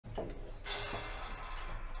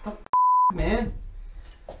man.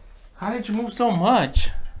 How did you move so much?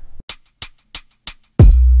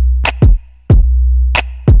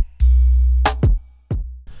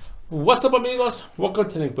 What's up, amigos? Welcome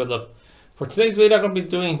to the build-up. For today's video, I'm going to be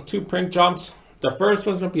doing two print jobs. The first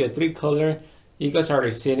one's going to be a 3-color. You guys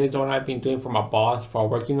already seen it. It's the one I've been doing for my boss for our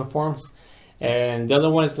work uniforms. And the other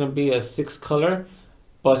one is going to be a 6-color,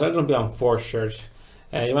 but it's not going to be on 4 shirts.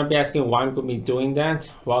 You might be asking why I'm going to be doing that.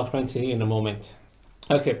 Well, I'll explain to you in a moment.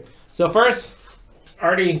 Okay, so first, I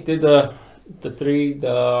already did the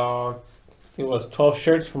it was 12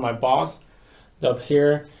 shirts for my boss up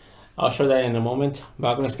here. I'll show that in a moment, but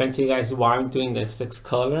I'm going to explain to you guys why I'm doing the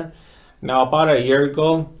 6-color. Now, about a year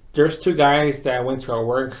ago, there's 2 guys that went to our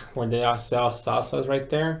work where they all sell salsas right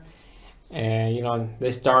there. And, you know,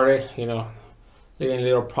 they started, you know, getting a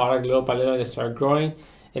little product, little by little, they started growing.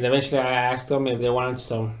 And eventually I asked them if they wanted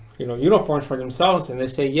some, you know, uniforms for themselves, and they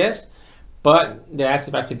said yes. But they asked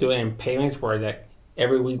if I could do it in payments where like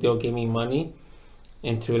every week they'll give me money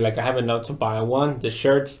into, like, I have enough to buy the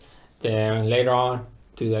shirts, then later on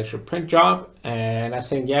do the actual print job. And I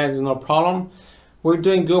said, yeah, there's no problem. We're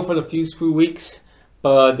doing good for the few weeks,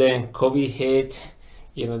 but then COVID hit,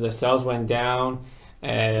 you know, the sales went down,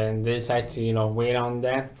 and they decided to, you know, wait on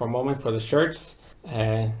that for a moment for the shirts.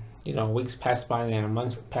 And, you know, weeks passed by and a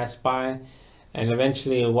month passed by, and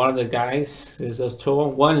eventually one of the guys, there's those 2 of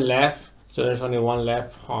them, one left, so there's only one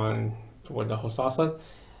left on with the whole salsa.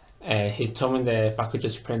 And he told me that if I could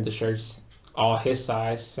just print the shirts all his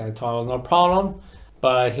size, and I told him no problem.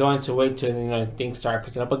 But he wanted to wait till, you know, things started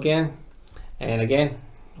picking up again. And again,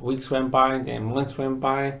 weeks went by, then months went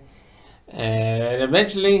by, and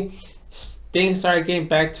eventually things started getting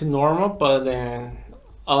back to normal. But then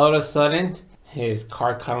all of a sudden, his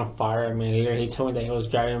car caught on fire. I mean, literally, he told me that he was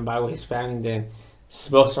driving by with his family, then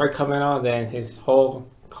smoke started coming out, then his whole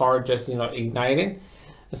car just, you know, ignited.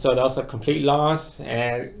 So that was a complete loss.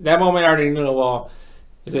 And that moment I already knew, well,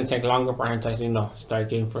 it's gonna take longer for him to, you know, start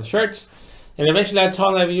getting for shirts. And eventually I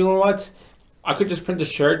told him, you know what, I could just print the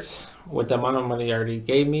shirts with the amount of money he already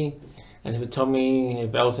gave me. And he told me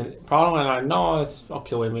if that was a problem, and I know it's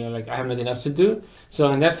okay with me, like I have nothing else to do.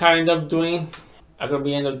 So, and that's how I ended up doing. I'm gonna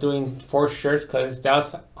end up doing 4 shirts, because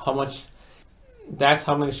that's how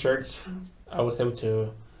many shirts I was able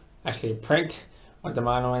to actually print with the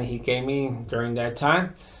amount of money he gave me during that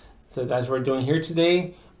time. So that's what we're doing here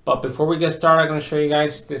today. But before we get started, I'm gonna show you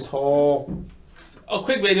guys this a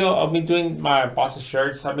quick video of me doing my boss's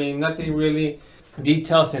shirts. I mean, nothing really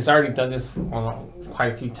detailed, since I already done this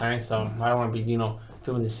quite a few times, so I don't want to be, you know,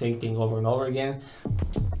 doing the same thing over and over again.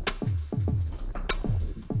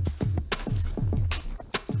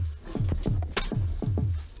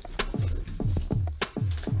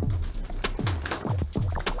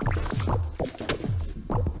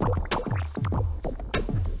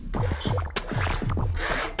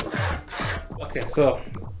 Okay, so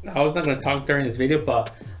I was not going to talk during this video, but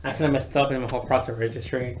I kind of messed up in my whole process of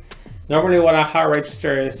registering. Normally what I hot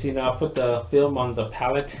register is, you know, I put the film on the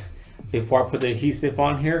palette before I put the adhesive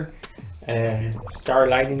on here, and start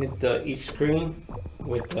lighting each screen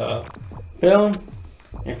with the film,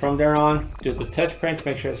 and from there on do the touch print to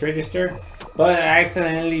make sure it's registered. But I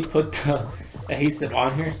accidentally put the adhesive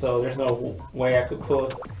on here, so there's no way I could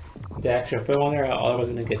put the actual film on there, otherwise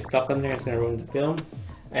it's going to get stuck on there, it's going to ruin the film.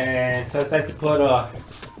 And so I decided to put a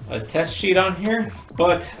test sheet on here,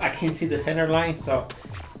 but I can't see the center line, so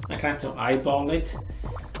I kind of eyeball it,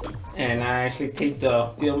 and I actually take the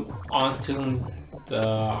film onto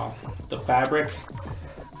the fabric.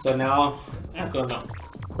 So now I'm gonna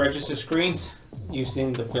register screens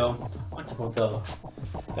using the film on top of the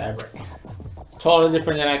fabric. Totally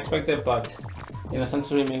different than I expected, but you know,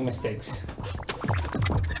 sometimes we make mistakes.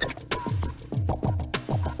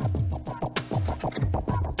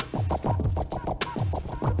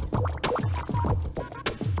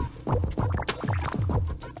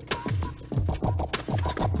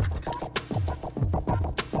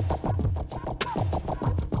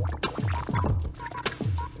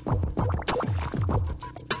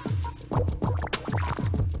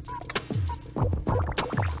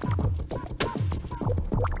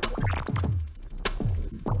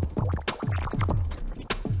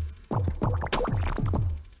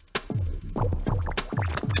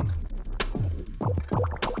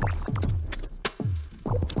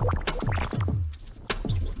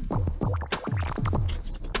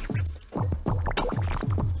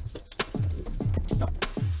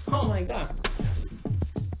 Oh my god.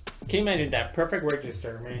 Can you imagine that? Perfect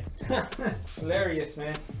register, man. Hilarious,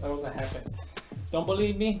 man. That was what happened. Don't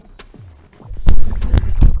believe me?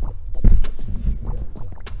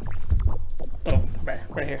 Oh,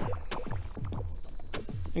 right here.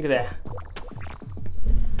 Look at that.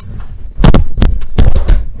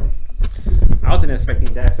 I wasn't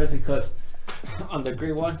expecting that, especially because on the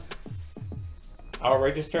green one, I'll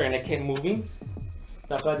register and it kept moving.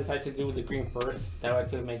 That's why I decided to do with the green first. That way I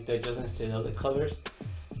could make the adjustments to the other colors.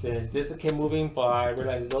 Since this kept moving, but I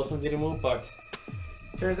realized those ones didn't move, but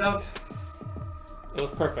turns out it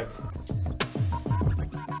was perfect.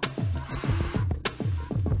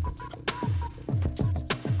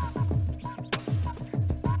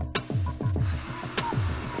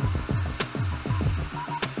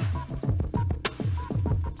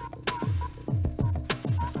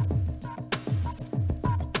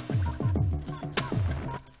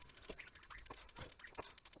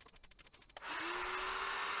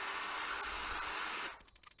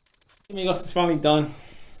 Amigos, it's finally done.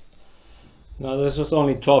 Now this was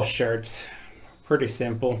only 12 shirts, pretty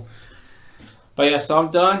simple. But yeah, so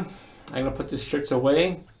I'm done. I'm gonna put these shirts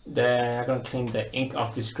away. Then I'm gonna clean the ink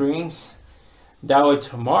off the screens. That way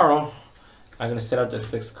tomorrow, I'm gonna set up the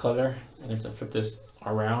 6th color. I'm gonna have to flip this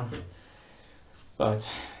around. But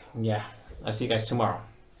yeah, I'll see you guys tomorrow.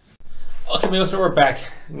 Okay, amigos, so we're back.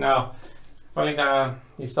 Now, finally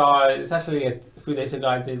you saw, it's actually a few days ago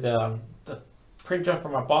I did the print job for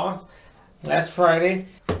my boss. Last Friday,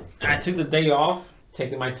 I took the day off,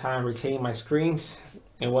 taking my time recleaning my screens.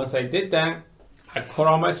 And once I did that, I cut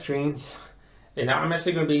all my screens. And now I'm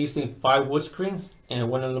actually going to be using 5 wood screens and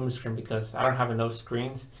 1 aluminum screen because I don't have enough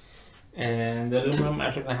screens. And the aluminum I'm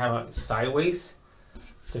actually going to have it sideways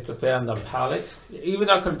so it could fit on the palette. Even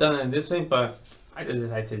though I could have done it this way, but I just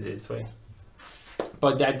decided to do it this way.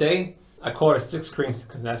 But that day, I cut 6 screens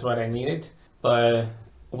because that's what I needed. But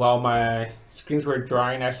while my screens were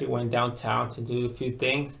drying, I actually went downtown to do a few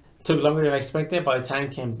things. It took longer than I expected. By the time I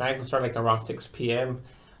came back, it started like around 6 p.m.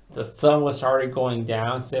 The sun was already going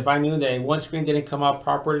down. So if I knew that one screen didn't come out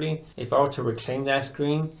properly, if I were to reclaim that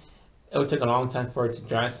screen, it would take a long time for it to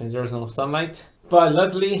dry since there was no sunlight. But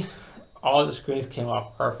luckily, all the screens came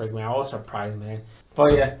out perfect, man. I was surprised, man.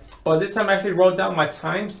 But yeah, but this time I actually wrote down my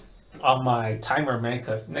times on my timer, man,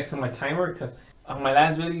 because next to my timer, because on my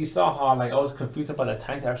last video you saw how like I was confused about the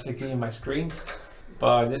times I actually gave my screens.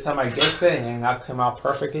 But this time I guessed it and that came out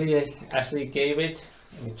perfectly. I actually gave it,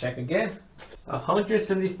 let me check again,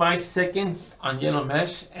 175 seconds on yellow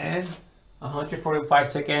mesh and 145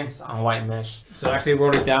 seconds on white mesh. So I actually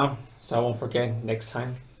wrote it down so I won't forget next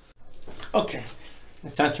time. Okay,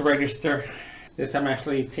 it's time to register. This time I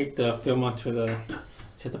actually take the film onto the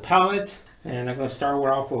palette. And I'm going to start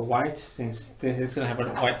off with white since this is going to have a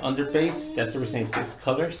white underbase. That's the reason it's 6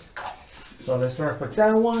 colors. So let's start with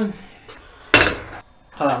that one.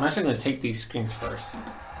 Hold on, I'm actually going to take these screens first.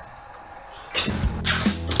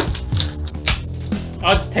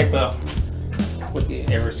 I'll just tape up with the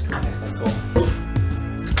every screen as I go.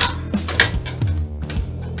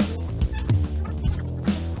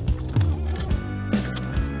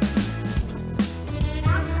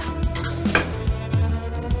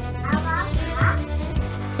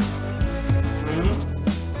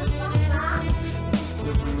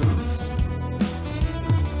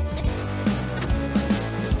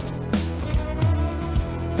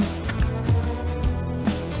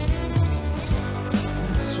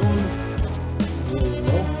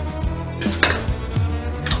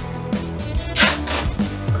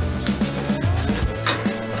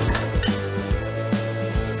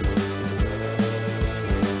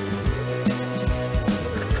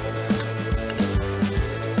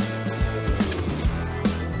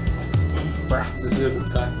 This is a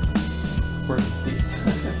good guy.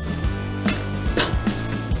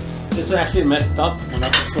 This one actually messed up when I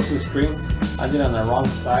was supposed to screen. I did it on the wrong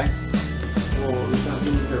side.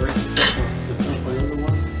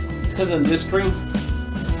 It's because on this screen,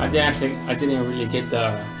 I didn't really get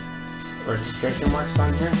the registration marks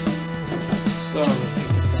on here. So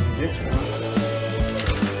this one.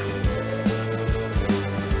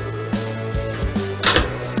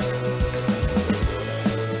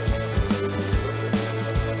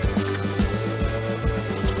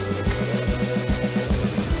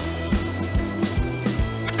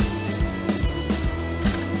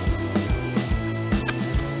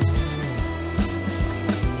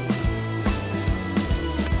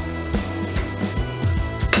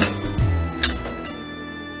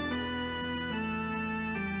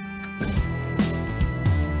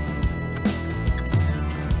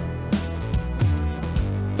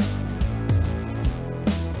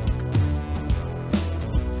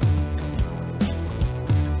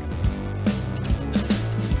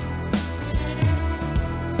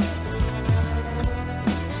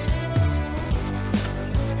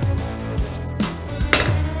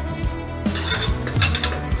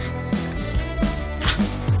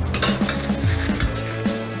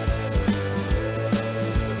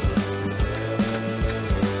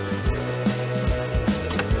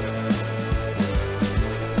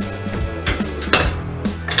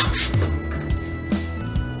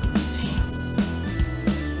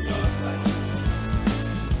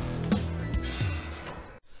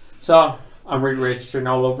 So I'm re-registering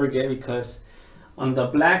all over again because on the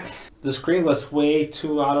black, the screen was way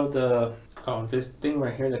too out of the this thing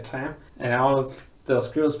right here, the clamp, and all the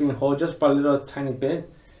screen was being held just by a little tiny bit.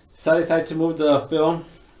 So I decided to move the film,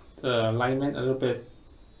 the alignment a little bit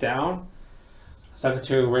down, so I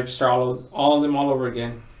could register all of them all over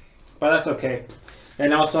again. But that's okay.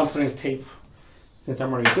 And also I'm putting tape since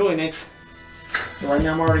I'm already doing it. So right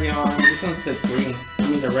now I'm already on, this one's the green, I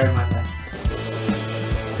mean the red, my bad.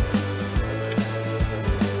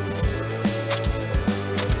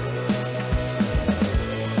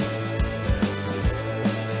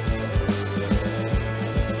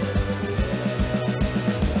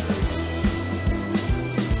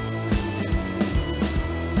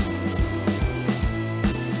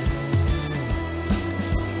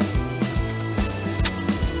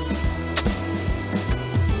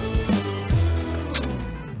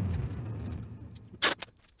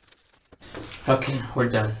 Okay, we're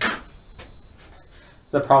done.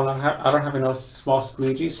 It's the problem, I don't have enough small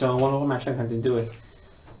squeegee, so one of them actually had to do it.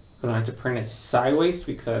 So I have to print it sideways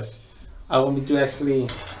because I won't be doing actually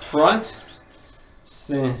front.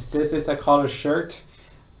 Since this is a collar shirt,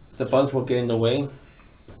 the buttons will get in the way.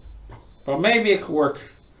 But maybe it could work.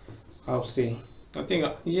 I'll see. I think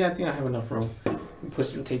I have enough room. Put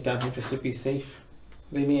some tape down here just to be safe.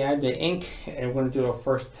 Let me add the ink, and we're going to do a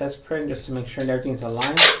first test print just to make sure that everything's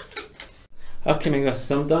aligned. Okay, Amigos,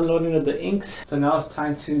 so I'm done loading of the inks. So now it's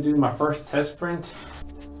time to do my first test print.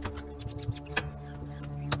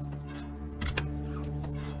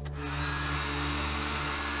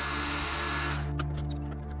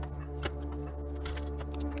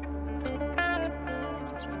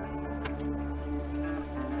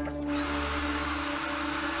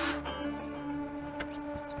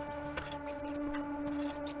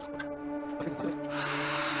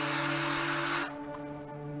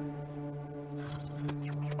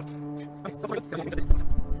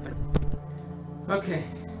 Okay,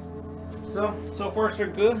 so far so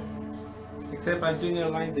good, except I do need to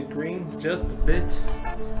align the green just a bit.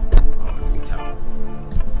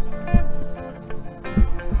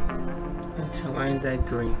 To align that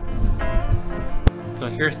green. So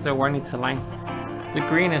here's the where I need to align. The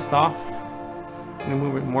green is off. I'm gonna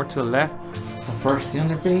move it more to the left. So first the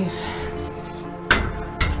underbase.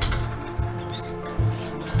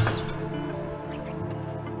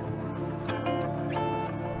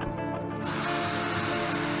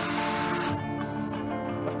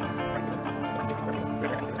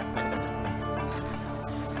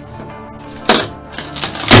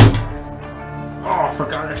 Oh, I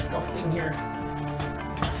forgot there's stuff in here.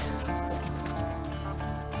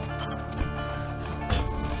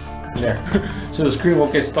 There. So the screen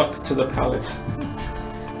won't get stuck to the palette.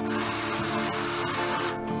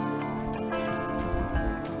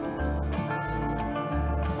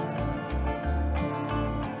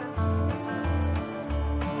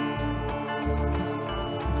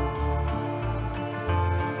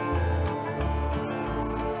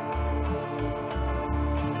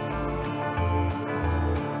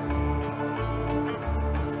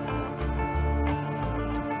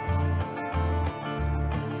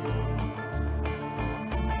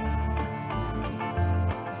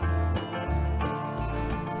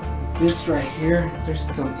 This right here, there's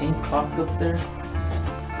some ink clogged up there.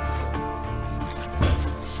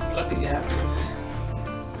 Lucky it happens.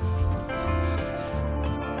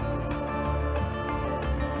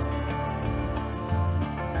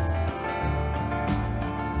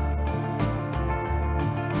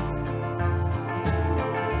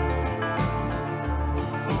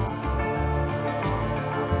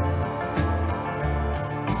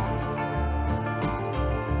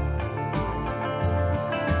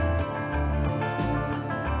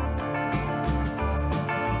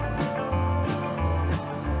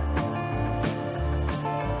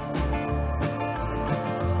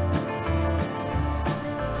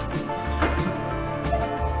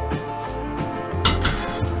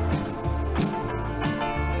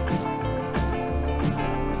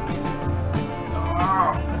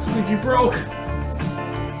 You broke. It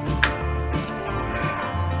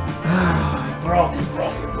broke.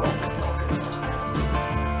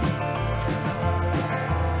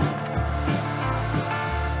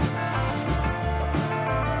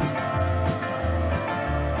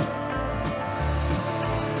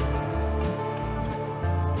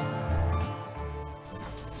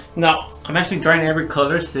 Now, I'm actually drying every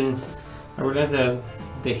color since I realized the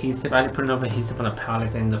adhesive, I didn't put enough adhesive on the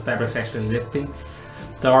palette and the fabric's actually lifting.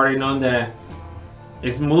 So I already know that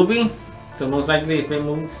it's moving, so most likely if it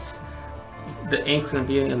moves, the ink's gonna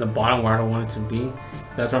be in the bottom where I don't want it to be.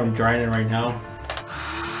 That's why I'm drying it right now.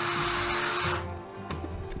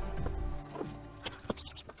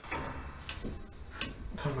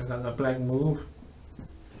 flag move?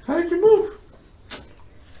 How did you move?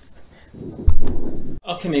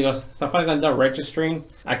 Okay, amigos, so I finally got done registering.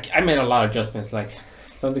 I made a lot of adjustments, like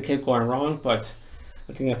something kept going wrong, but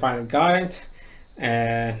I think I finally got it.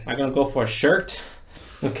 And I'm gonna go for a shirt.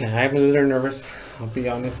 Okay, I'm a little nervous, I'll be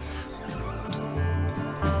honest.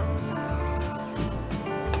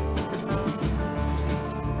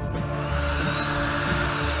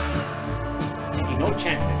 Taking no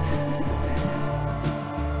chances.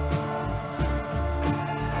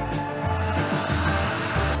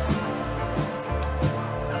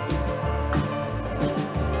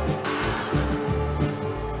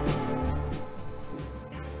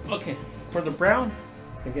 Okay, for the brown,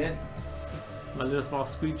 again, my little small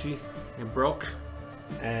squeegee, it broke,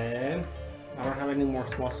 and I don't have any more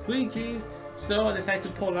small squeegees, so I decided to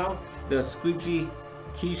pull out the squeegee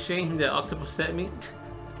keychain that Octopus sent me.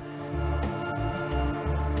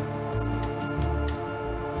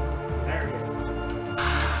 There it is.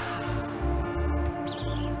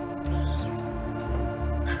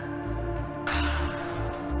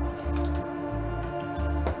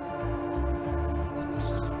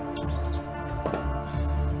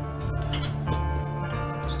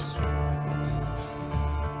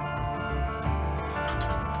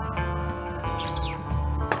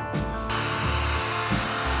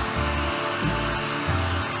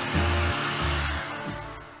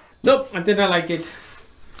 Nope, I did not like it.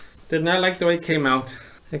 Did not like the way it came out.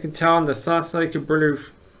 I can tell on the sauce, I could barely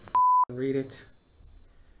read it.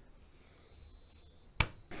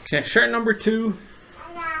 Okay, shirt number 2.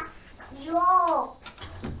 Oh,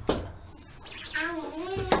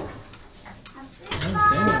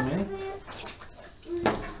 damn, man.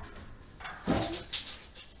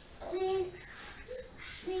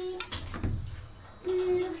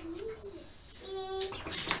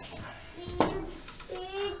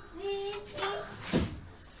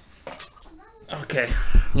 Okay,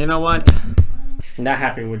 you know what? I'm not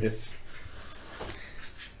happy with this.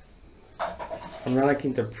 I'm not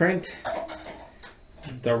liking the print.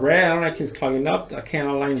 The red, I don't like it clogging up. I can't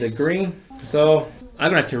align the green. So I'm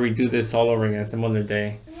gonna have to redo this all over again some other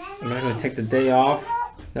day. I'm not gonna take the day off.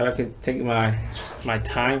 Now I can take my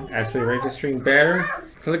time actually registering better.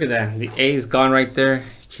 So look at that. The A is gone right there.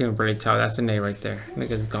 You can't really tell. That's an A right there.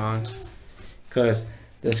 Look, it's gone. Because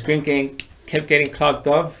the screen kept getting clogged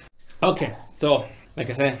up. Okay, so like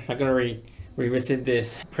I said, I'm gonna revisit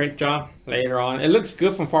this print job later on. It looks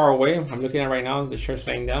good from far away. I'm looking at it right now, the shirt's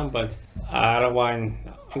laying down, but I'm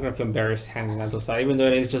gonna feel embarrassed handing that those out, even though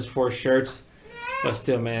it is just 4 shirts. But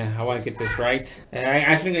still, man, I want to get this right. And I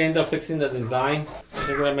actually gonna end up fixing the design.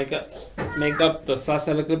 I'm gonna make up the sauce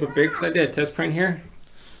that look a little bit big, because I did a test print here.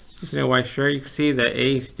 You see the white shirt, you can see the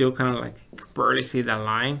A is still kind of like, you can barely see that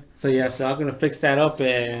line. So yeah, so I'm gonna fix that up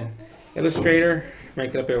in Illustrator,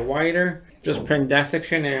 make it a bit wider, just print that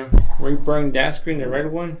section and reburn that screen, the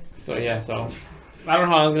red one. So yeah, so I don't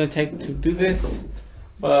know how long it's gonna take to do this,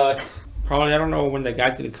 but probably, I don't know when the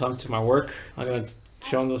guy's gonna come to my work. I'm gonna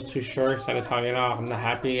show him those 2 shirts. I'm gonna tell you, I'm not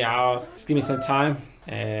happy. Just give me some time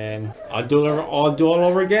and I'll do it all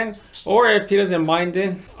over again. Or if he doesn't mind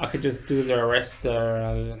it, I could just do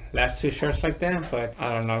the last 2 shirts like that. But I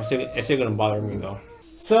don't know, it's still gonna bother me though.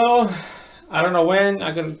 So I don't know when.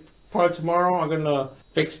 I'm gonna probably tomorrow. I'm gonna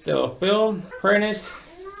fix the film, print it,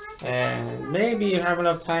 and maybe if I have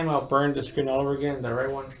enough time, I'll burn the screen all over again, the red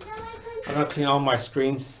one. I'm gonna clean all my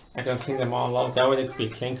screens. I'm gonna clean them all up. That way they could be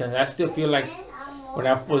clean, because I still feel like when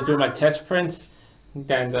I was doing my test prints,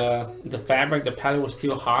 then the fabric, the palette was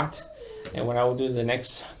still hot, and when I would do the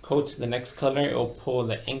next coat, the next color, it will pull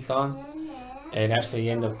the ink on and actually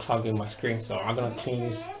end up clogging my screen. So I'm gonna clean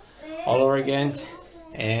this all over again.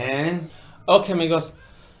 And okay, amigos,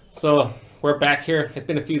 so we're back here. It's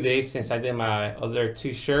been a few days since I did my other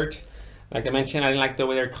 2 shirts. Like I mentioned, I didn't like the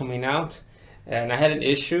way they're coming out, and I had an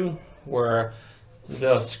issue where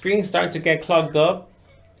the screen started to get clogged up.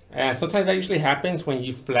 And sometimes that usually happens when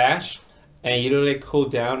you flash and you let it cool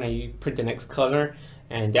down and you print the next color,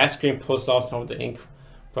 and that screen pulls off some of the ink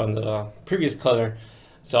from the previous color.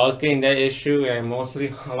 So I was getting that issue, and mostly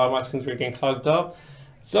a lot of my screens were getting clogged up.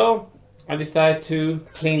 So I decided to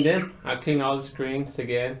clean them. I cleaned all the screens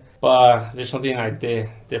again, but there's something I did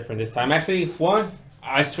different this time. Actually, one,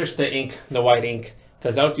 I switched the ink, the white ink,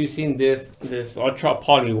 because I was using this ultra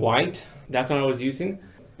poly white. That's what I was using.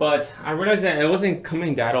 But I realized that it wasn't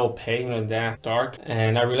coming that opaque, that dark.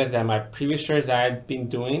 And I realized that my previous shirts that I've been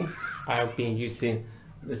doing, I've been using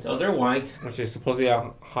this other white, which is supposedly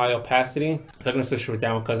a high opacity. So I'm gonna switch with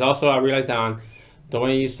that one, because also I realized that on the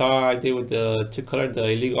one you saw I did with the 2 color, the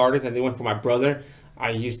Illegal Artist, I did one for my brother. I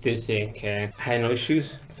used this ink and I had no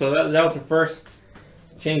issues. So that was the first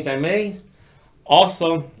change I made.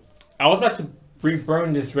 Also, I was about to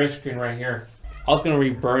reburn this red screen right here. I was gonna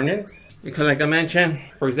reburn it because, like I mentioned,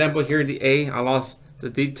 for example, here the A, I lost the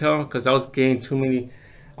detail because I was getting too many.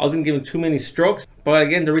 I wasn't giving too many strokes. But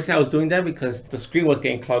again, the reason I was doing that because the screen was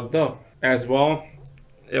getting clogged up as well.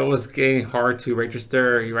 It was getting hard to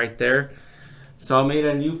register right there. So I made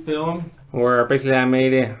a new film where basically I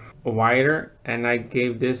made it wider and I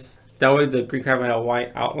gave this. That way the green card had a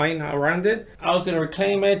white outline around it. I was gonna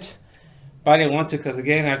reclaim it, but I didn't want to because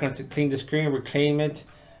again, I'm going to clean the screen, reclaim it,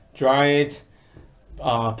 dry it,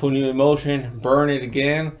 put new emulsion, burn it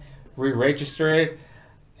again, re-register it,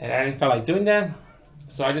 and I didn't feel like doing that.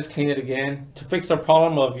 So I just cleaned it again to fix the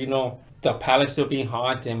problem of, you know, the palette still being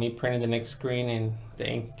hot and me printing the next screen and the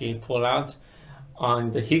ink getting pulled out.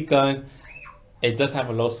 On the heat gun, it does have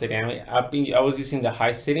a low setting. I mean, I was using the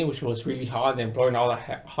high setting, which was really hot and blowing all the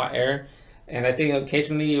hot air. And I think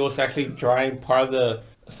occasionally it was actually drying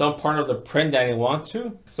some part of the print that I didn't want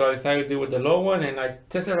to. So I decided to do with the low one, and I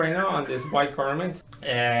tested right now on this white garment,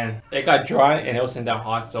 and it got dry and it wasn't that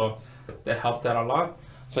hot, so that helped out a lot.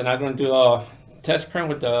 So now I'm going to do a test print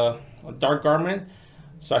with the dark garment,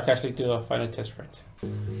 so I can actually do a final test print.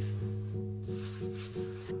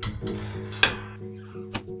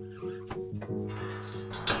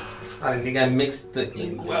 I think I mixed the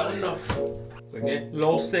ink well enough. So again,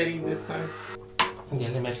 low setting this time. Yeah,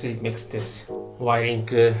 let me actually mix this white ink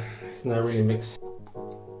good. It's not really mixed.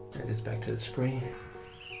 Add this back to the screen.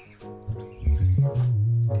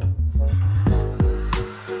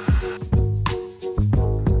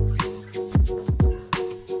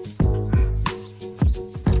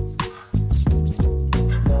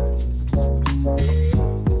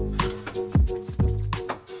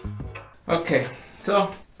 Okay,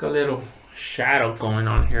 so got a little shadow going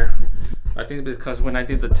on here. I think because when I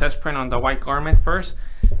did the test print on the white garment first,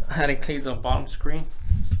 I had to clean the bottom screen.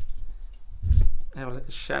 I have like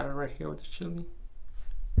a shadow right here with the chili.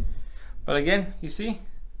 But again, you see?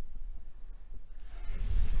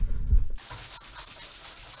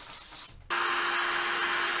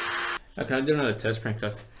 Okay, I'll do another test print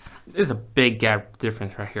because there's a big gap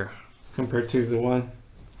difference right here compared to the one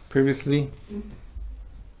previously.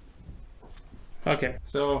 Okay,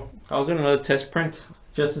 so I was doing another test print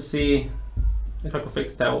just to see if I could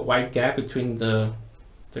fix that white gap between the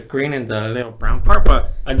green and the little brown part,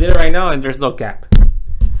 but I did it right now and there's no gap.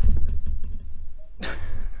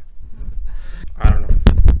 I don't know.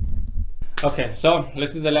 Okay, so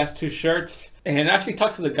let's do the last two shirts. And I actually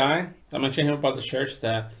talked to the guy. I mentioned him about the shirts,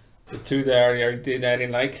 the two that I already did that I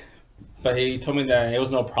didn't like, but he told me that it was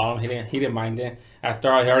no problem. He didn't mind it.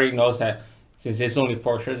 After all, he already knows that since it's only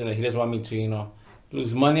 4 shirts, and he doesn't want me to, you know,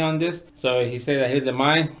 lose money on this. So he said that he doesn't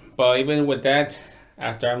mind. But even with that,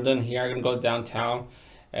 after I'm done here, I'm gonna go downtown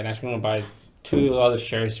and I'm gonna buy 2 other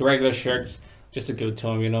shirts, regular shirts, just to give it to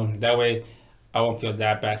him, you know. That way I won't feel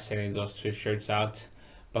that bad sending those 2 shirts out.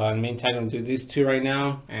 But in the meantime, I'm gonna do these 2 right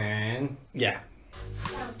now, and yeah.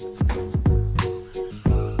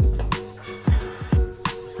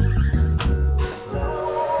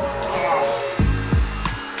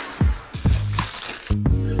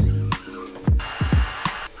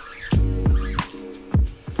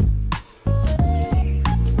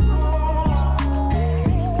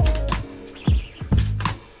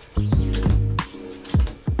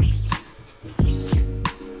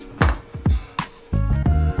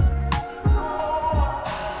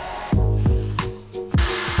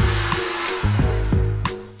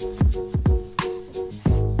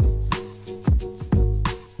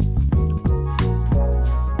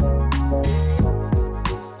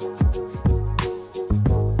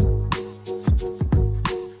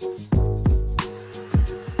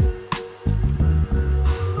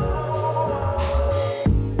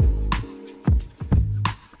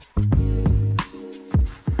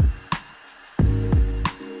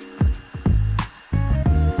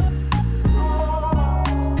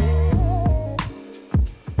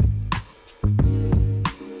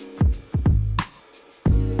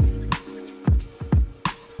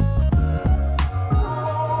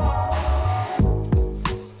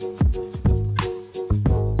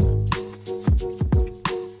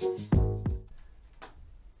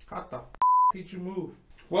 How the f did you move?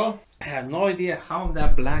 Well, I have no idea how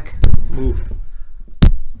that black moved.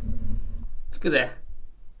 Look at that.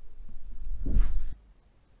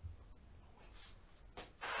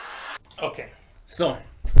 Okay, so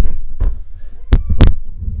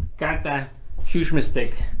got that huge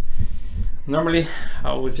mistake. Normally,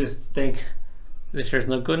 I would just think this shirt's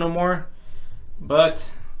not good no more, but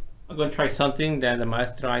I'm gonna try something that the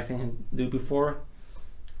master I seen him do before,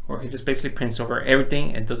 where he just basically prints over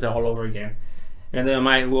everything and does it all over again. and then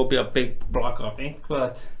it will be a big block of ink,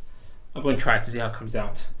 but I'm going to try to see how it comes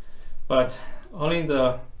out. But only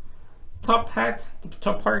the top hat, the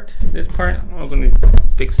top part, this part, I'm going to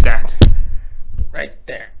fix that right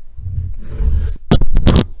there.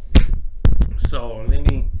 So let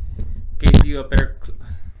me give you a better,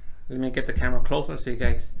 let me get the camera closer so you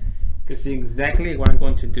guys can see exactly what I'm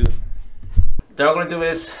going to do. Then I'm going to do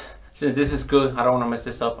is, since this is good, I don't want to mess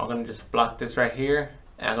this up, I'm going to just block this right here,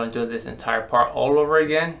 and I'm going to do this entire part all over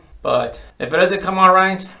again. But if it doesn't come out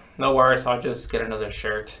right, no worries, I'll just get another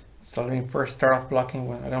shirt. So let me first start off blocking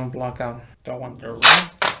when I don't block out. Don't want the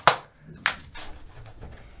red,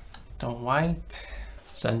 the white.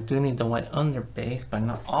 So I'm doing the white under base, but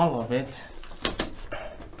not all of it.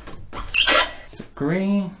 The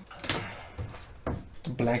green,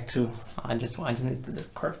 black too. I just need to do the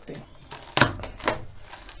curve thing.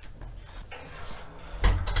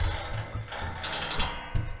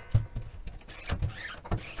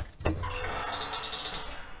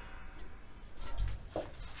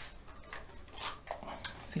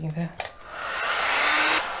 See that?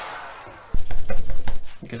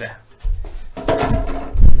 Look at that.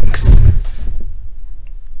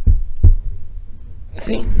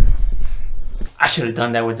 See? I should have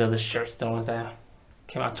done that with the other shirts, the ones that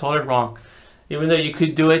came out totally wrong. Even though you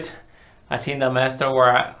could do it, I seen the master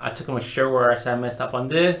where I took him a shirt where I said I messed up on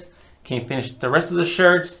this. Can finish the rest of the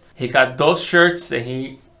shirts. He got those shirts and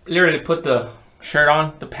he literally put the shirt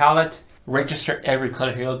on the palette, register every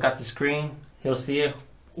color. He'll got the screen, he'll see it,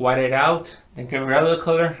 white it out, then get rid of the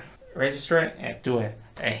color, register it, and do it.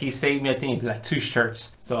 And he saved me, I think, like 2 shirts.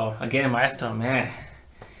 So again, my estimate, man,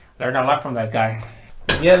 learned a lot from that guy.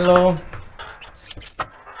 Yellow.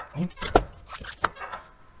 I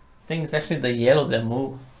think it's actually the yellow that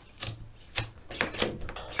moved.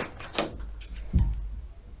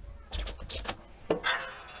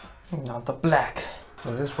 Not the black.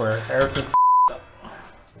 So this is where everything up.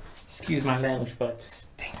 Excuse my language, but this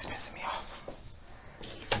thing's pissing me off.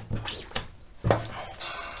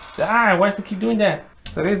 Ah, why does it keep doing that?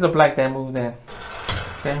 So this is the black that moved in.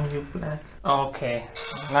 Damn you, black. Okay,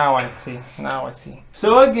 now I see. Now I see.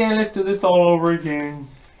 So again, let's do this all over again.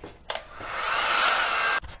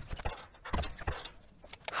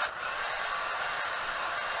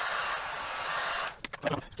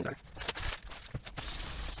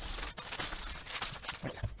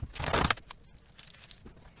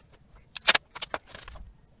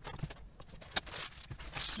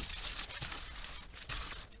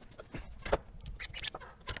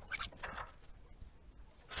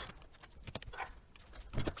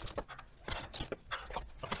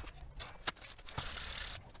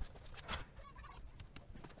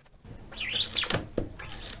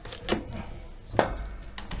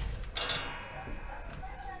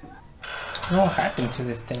 What happened to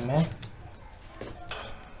this thing, man?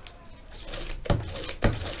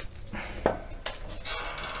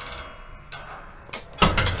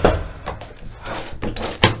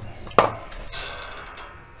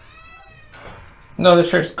 No, the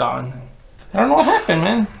shirt's gone. I don't know what happened,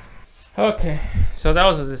 man. Okay, so that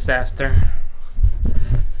was a disaster.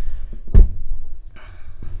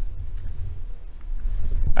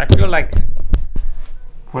 I feel like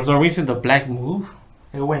for some reason the black moved.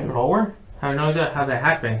 It went lower. I have no idea how that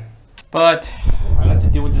happened. But I'll have to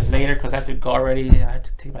deal with this later because I have to go already. I have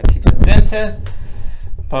to take my kid to the dentist.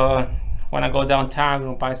 But when I go downtown, I'm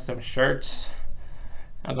going to buy some shirts.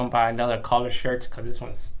 I'm going to buy another color shirt because this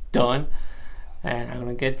one's done. And I'm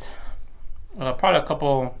going to get probably a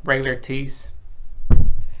couple regular tees.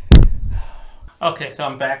 Okay, so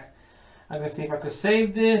I'm back. I'm going to see if I could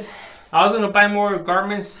save this. I was going to buy more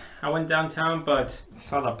garments. I went downtown, but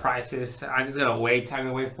saw the prices. I'm just gonna wait. I'm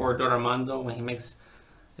gonna wait for Dormando when he makes.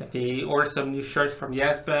 If he orders some new shirts from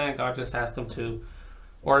Yes Bank, I'll just ask him to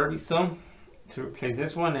order me some to replace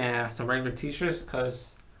this one and some regular T-shirts.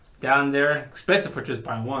 Cause down there, expensive for just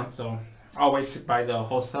buying one. So I'll wait to buy the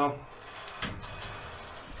wholesale.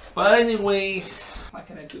 But anyways, why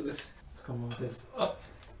can I do this? Let's go move this up.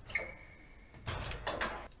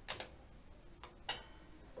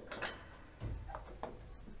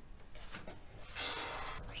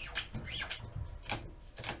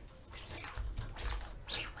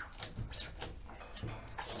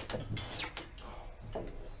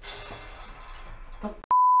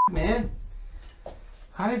 Man,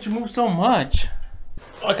 how did you move so much?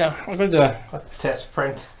 Okay, I'm gonna do a test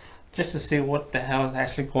print just to see what the hell is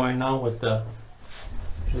actually going on with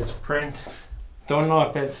this print. Don't know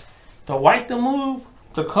if it's the white to move,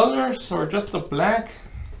 the colors, or just the black,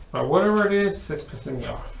 but whatever it is, it's pissing me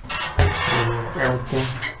off. Remove everything.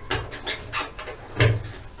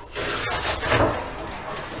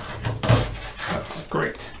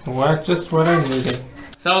 Well, just what I needed.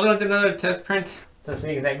 So I was gonna do another test print to see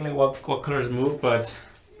exactly what colors move, but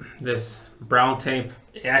this brown tape,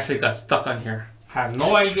 it actually got stuck on here. I have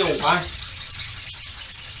no idea why.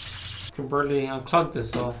 I can barely unclog this,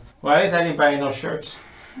 so well, at least I didn't buy no shirts.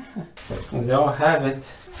 And they all have it.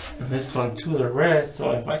 And this one too, the red.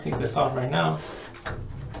 So if I take this off right now,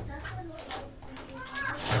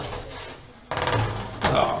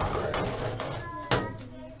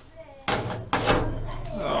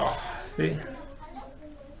 see?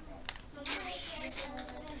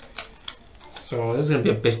 So this is gonna be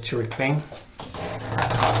a bitch to reclaim.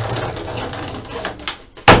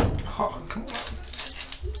 Oh, come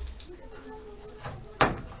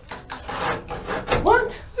on.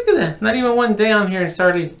 What? Look at that. Not even one day on here and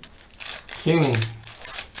started healing.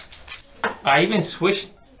 I even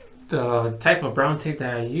switched the type of brown tape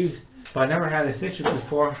that I used, but I never had this issue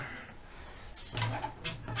before.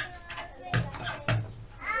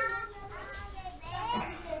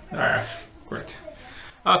 Alright, great.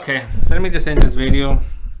 Okay, so let me just end this video.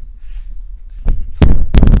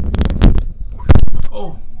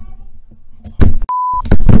 Oh.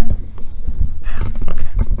 Okay.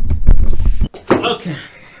 Okay.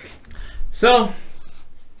 So,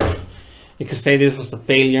 you could say this was a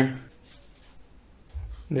failure.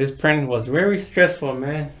 This print was very stressful,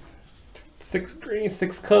 man. 6 greens,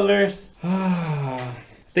 6 colors. I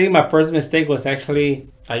think my first mistake was actually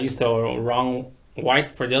I used the wrong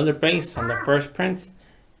white for the underbase on the first print.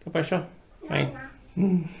 Right.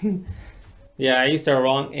 Yeah, I used the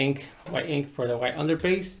wrong ink, white ink for the white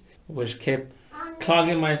underbase, which kept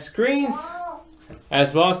clogging my screens.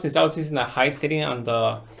 As well, since I was using the high setting on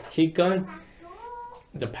the heat gun,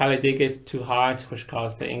 the palette did get too hot, which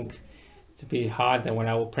caused the ink to be hot. And when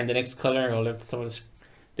I will print the next color, I'll lift some of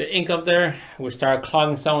the ink up there, which started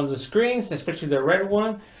clogging some of the screens, especially the red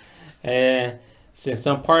one. And since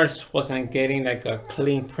some parts wasn't getting like a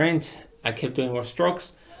clean print, I kept doing more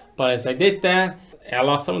strokes. But as I did that, I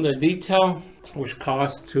lost some of the detail, which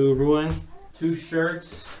caused to ruin 2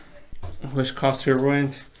 shirts, which caused to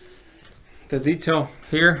ruin the detail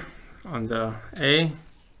here on the A.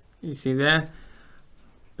 You see that?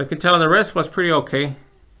 But I could tell the rest was pretty okay.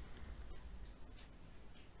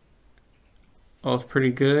 All was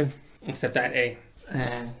pretty good, except that A.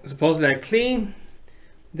 And supposedly I cleaned,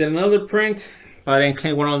 did another print, but I didn't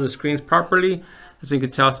clean one of the screens properly. As you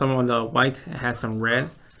can tell, some of the white has some red.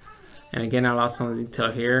 And again, I lost some of the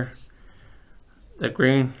detail here. The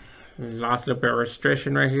green, lost a little bit of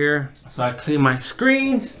registration right here. So I cleaned my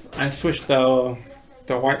screens. I switched the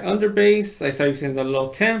white underbase. I started using the low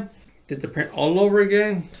temp. Did the print all over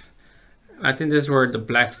again. I think this is where the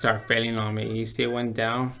black started failing on me. You see it went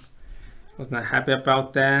down. Was not happy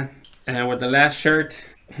about that. And then with the last shirt,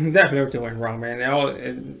 definitely everything went wrong,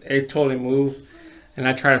 man. It totally moved. And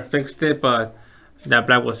I tried to fix it, but that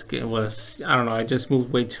black was I don't know, I just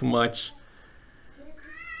moved way too much.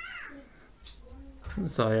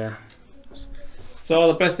 So yeah. So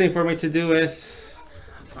the best thing for me to do is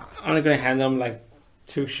I'm only gonna hand them like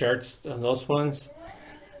 2 shirts of those ones.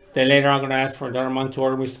 Then later I'm gonna ask for another month to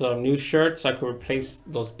order me some new shirts so I could replace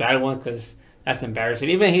those bad ones, because that's embarrassing.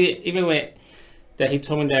 Even when that he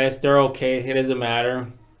told me that they're okay, it doesn't matter.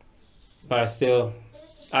 But still,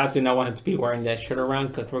 I do not want him to be wearing that shirt around,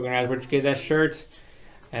 because we're gonna ask where to get that shirt.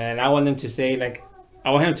 And I want them to say, like,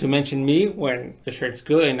 I want him to mention me when the shirt's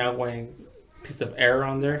good and not wearing a piece of error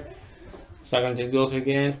on there. So I'm gonna do those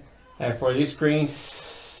again. And for these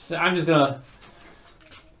screens, I'm just gonna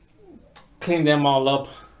clean them all up,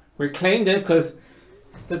 reclaim them, because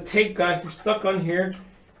the tape got stuck on here.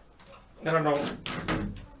 I don't know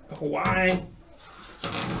why.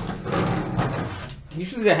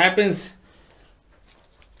 Usually that happens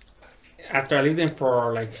after I leave them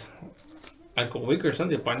for like a week or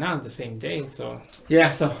something, but not the same day. So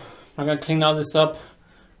yeah, so I'm gonna clean all this up,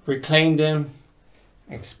 reclaim them,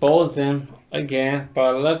 expose them again.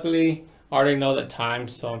 But luckily I already know the time,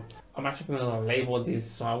 so I'm actually gonna label these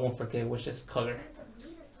so I won't forget which is color,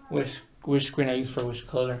 which screen I use for which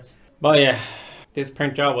color. But yeah, this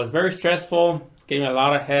print job was very stressful, gave me a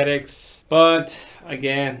lot of headaches, but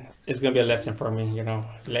again, it's gonna be a lesson for me. You know,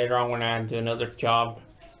 later on when I do another job,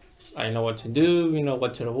 I know what to do, you know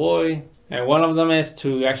what to avoid. And one of them is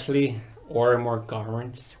to actually order more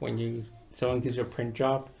garments. When someone gives you a print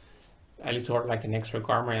job, at least order like an extra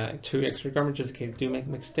garment, like 2 extra garments, just in case you do make a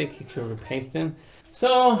mistake, you can replace them.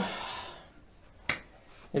 So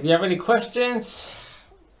if you have any questions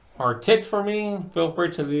or tips for me, feel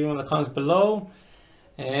free to leave them in the comments below.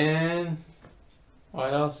 And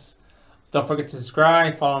what else? Don't forget to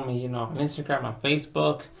subscribe, follow me, you know, on Instagram, on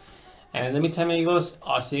Facebook. And let me tell you, amigos,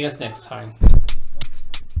 I'll see you guys next time.